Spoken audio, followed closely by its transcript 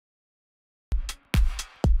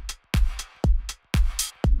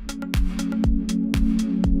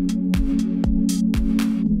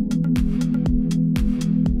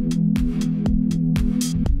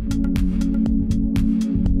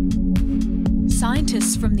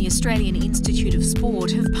Scientists from the Australian Institute of Sport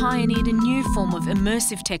have pioneered a new form of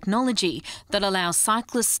immersive technology that allows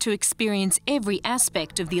cyclists to experience every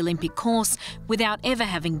aspect of the Olympic course without ever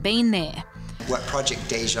having been there. What Project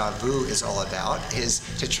Deja is all about is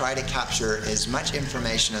to try to capture as much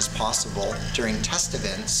information as possible during test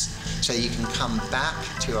events so you can come back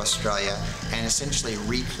to Australia and essentially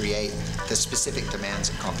recreate the specific demands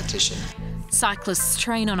of competition. Cyclists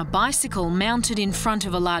train on a bicycle mounted in front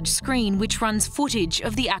of a large screen which runs footage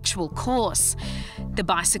of the actual course. The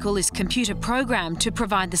bicycle is computer programmed to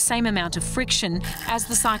provide the same amount of friction as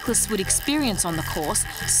the cyclists would experience on the course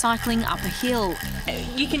cycling up a hill.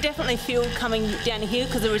 You can definitely feel coming down a hill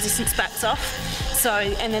because the resistance backs off.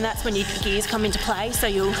 And then that's when your gears come into play, so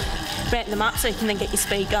you'll ramp them up so you can then get your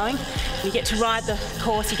speed going. You get to ride the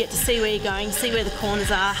course, you get to see where you're going, see where the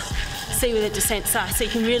corners are, see where the descents are, so you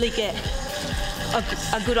can really get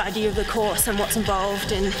a good idea of the course and what's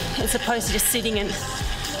involved, and as opposed to just sitting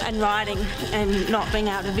and riding and not being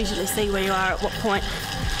able to visually see where you are at what point.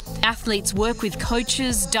 Athletes work with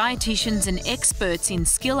coaches, dietitians and experts in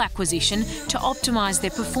skill acquisition to optimise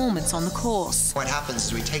their performance on the course. What happens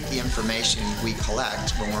is we take the information we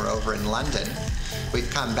collect when we're over in London. We've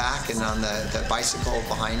come back, and on the bicycle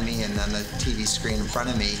behind me and on the TV screen in front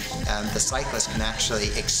of me, the cyclist can actually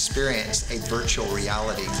experience a virtual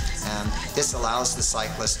reality. This allows the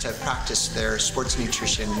cyclist to practice their sports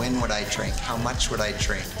nutrition. When would I drink? How much would I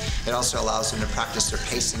drink? It also allows them to practice their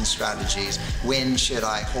pacing strategies. When should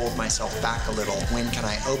I hold myself back a little? When can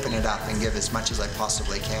I open it up and give as much as I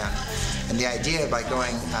possibly can? And the idea by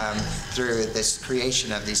going through this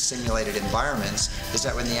creation of these simulated environments is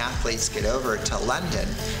that when the athletes get over to London,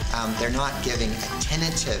 they're not giving a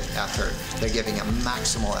tentative effort, they're giving a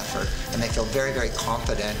maximal effort, and they feel very, very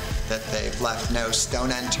confident that they've left no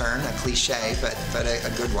stone unturned, a cliche, but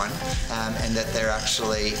a good one, and that they're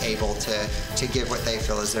actually able to give what they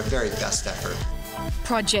feel is their very best effort.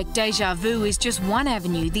 Project Deja is just one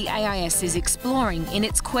avenue the AIS is exploring in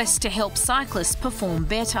its quest to help cyclists perform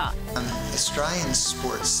better. Australian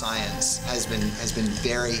sports science has been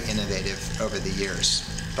very innovative over the years,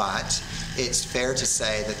 but it's fair to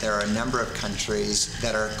say that there are a number of countries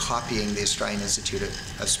that are copying the Australian Institute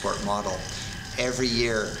of Sport model. Every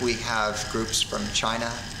year we have groups from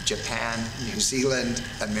China, Japan, New Zealand,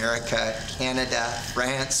 America, Canada,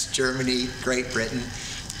 France, Germany, Great Britain.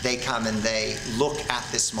 They come and they look at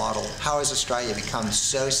this model. How has Australia become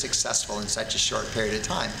so successful in such a short period of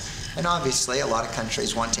time? And obviously a lot of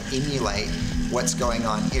countries want to emulate what's going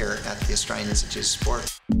on here at the Australian Institute of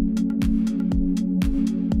Sport.